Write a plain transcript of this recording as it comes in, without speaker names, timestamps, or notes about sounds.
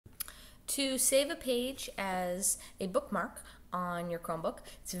To save a page as a bookmark on your Chromebook,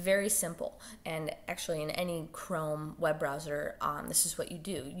 it's very simple. And actually, in any Chrome web browser, this is what you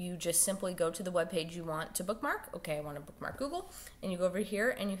do. You just simply go to the web page you want to bookmark. Okay, I want to bookmark Google, and you go over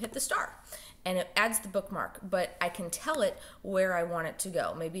here and you hit the star, and it adds the bookmark. But I can tell it where I want it to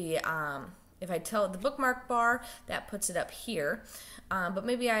go. Maybe if I tell it the bookmark bar, that puts it up here. But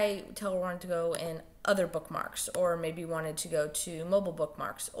maybe I tell it I want it to go in other bookmarks, or maybe wanted to go to mobile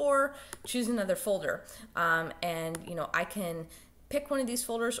bookmarks, or choose another folder. And I can pick one of these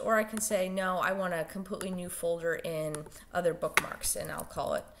folders, or I can say, no, I want a completely new folder in other bookmarks, and I'll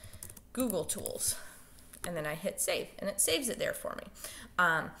call it Google Tools. And then I hit save, and it saves it there for me.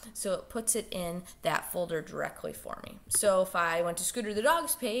 So it puts it in that folder directly for me. So if I went to Scooter the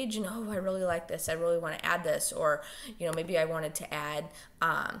dog's page and, oh, I really like this, I really want to add this, or maybe I wanted to add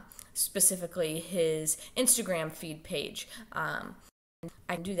specifically his Instagram feed page, I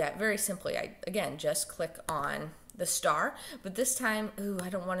can do that very simply. I, again, just click on the star, but this time, ooh, I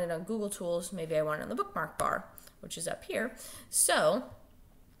don't want it on Google Tools, maybe I want it on the bookmark bar, which is up here. So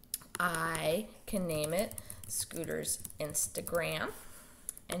I can name it Scooter's Instagram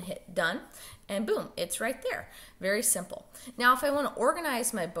and hit done, and boom, it's right there. Very simple. Now, if I want to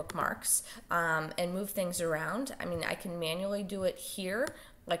organize my bookmarks and move things around, I can manually do it here,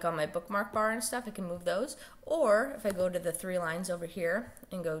 like on my bookmark bar and stuff. I can move those. Or if I go to the three lines over here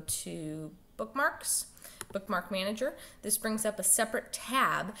and go to Bookmarks, Bookmark Manager, this brings up a separate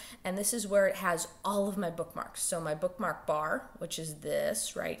tab, and this is where it has all of my bookmarks. So my bookmark bar, which is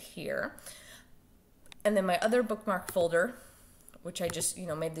this right here, and then my other bookmark folder, which I just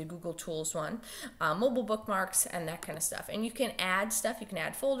made the Google Tools one, mobile bookmarks, and that kind of stuff. And you can add stuff. You can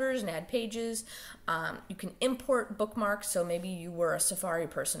add folders and add pages. You can import bookmarks. So maybe you were a Safari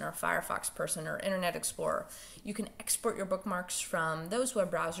person or a Firefox person or Internet Explorer. You can export your bookmarks from those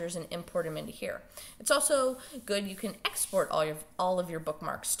web browsers and import them into here. It's also good. You can export all of your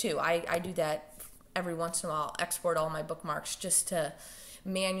bookmarks too. I do that every once in a while. Export all my bookmarks just to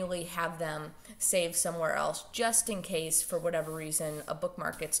manually have them saved somewhere else, just in case for whatever reason a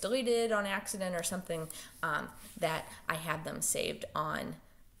bookmark gets deleted on accident or something, that I have them saved on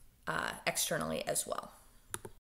externally as well.